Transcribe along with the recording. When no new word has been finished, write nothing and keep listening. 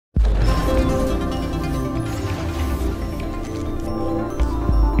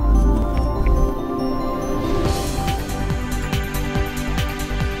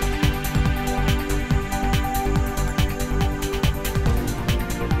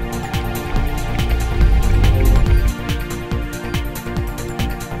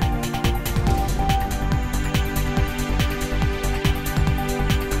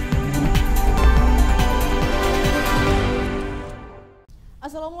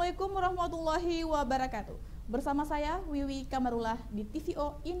Assalamualaikum warahmatullahi wabarakatuh. Bersama saya Wiwi Kamarullah di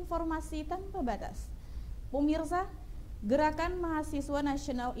TVO Informasi Tanpa Batas. Pemirsa, Gerakan Mahasiswa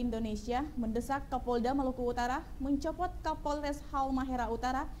Nasional Indonesia mendesak Kapolda Maluku Utara mencopot Kapolres Halmahera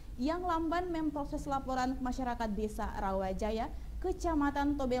Utara yang lamban memproses laporan masyarakat Desa Rawajaya,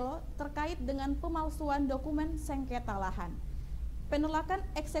 Kecamatan Tobelo terkait dengan pemalsuan dokumen sengketa lahan. Penolakan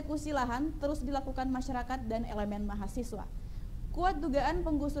eksekusi lahan terus dilakukan masyarakat dan elemen mahasiswa. Kuat dugaan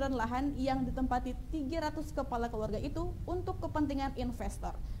penggusuran lahan yang ditempati 300 kepala keluarga itu untuk kepentingan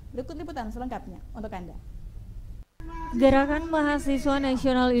investor. Berikut liputan selengkapnya untuk Anda. Gerakan Mahasiswa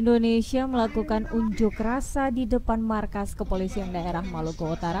Nasional Indonesia melakukan unjuk rasa di depan markas Kepolisian Daerah Maluku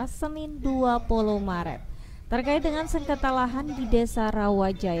Utara Senin 20 Maret terkait dengan sengketa lahan di Desa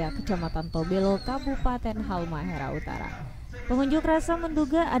Rawajaya, Kecamatan Tobelo, Kabupaten Halmahera Utara. Pengunjuk rasa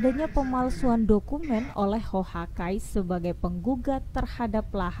menduga adanya pemalsuan dokumen oleh Hohakai sebagai penggugat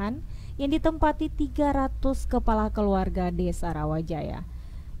terhadap lahan yang ditempati 300 kepala keluarga Desa Rawajaya.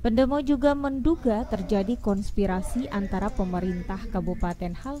 Pendemo juga menduga terjadi konspirasi antara pemerintah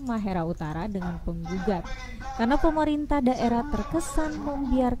Kabupaten Halmahera Utara dengan penggugat karena pemerintah daerah terkesan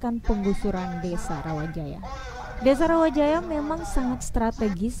membiarkan penggusuran Desa Rawajaya. Desa Rawajaya memang sangat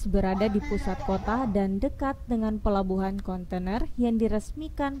strategis, berada di pusat kota dan dekat dengan pelabuhan kontainer yang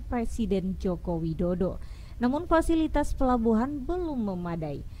diresmikan Presiden Joko Widodo. Namun fasilitas pelabuhan belum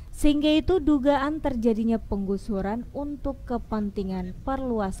memadai, sehingga itu dugaan terjadinya penggusuran untuk kepentingan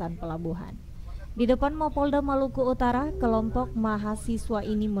perluasan pelabuhan. Di depan Mapolda Maluku Utara, kelompok mahasiswa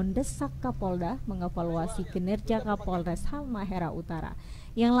ini mendesak Kapolda mengevaluasi kinerja Kapolres Halmahera Utara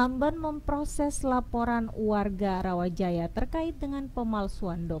yang lamban memproses laporan warga Rawajaya terkait dengan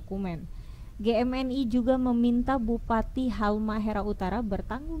pemalsuan dokumen. GMNI juga meminta Bupati Halmahera Utara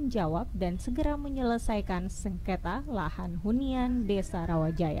bertanggung jawab dan segera menyelesaikan sengketa lahan hunian Desa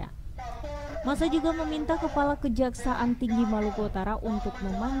Rawajaya. Masa juga meminta Kepala Kejaksaan Tinggi Maluku Utara untuk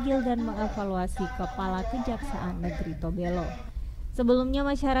memanggil dan mengevaluasi Kepala Kejaksaan Negeri Tobelo. Sebelumnya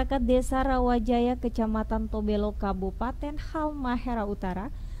masyarakat Desa Rawajaya, Kecamatan Tobelo, Kabupaten Halmahera Utara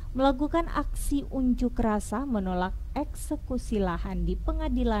melakukan aksi unjuk rasa menolak eksekusi lahan di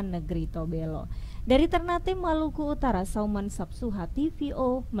Pengadilan Negeri Tobelo. Dari Ternate, Maluku Utara, Sauman Sapsuha,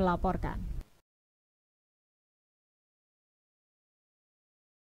 TVO melaporkan.